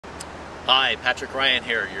Hi, Patrick Ryan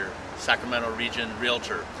here, your Sacramento region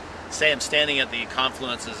realtor. Today I'm standing at the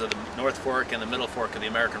confluences of the North Fork and the Middle Fork of the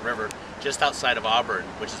American River, just outside of Auburn,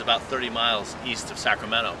 which is about 30 miles east of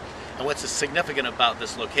Sacramento. And what's significant about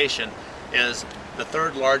this location is the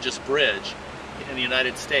third largest bridge in the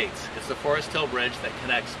United States. It's the Foresthill Bridge that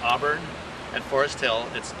connects Auburn and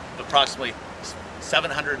Foresthill. It's approximately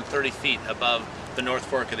 730 feet above the North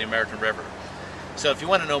Fork of the American River. So if you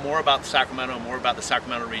want to know more about Sacramento, more about the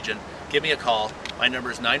Sacramento region, give me a call. My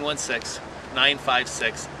number is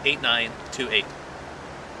 916-956-8928.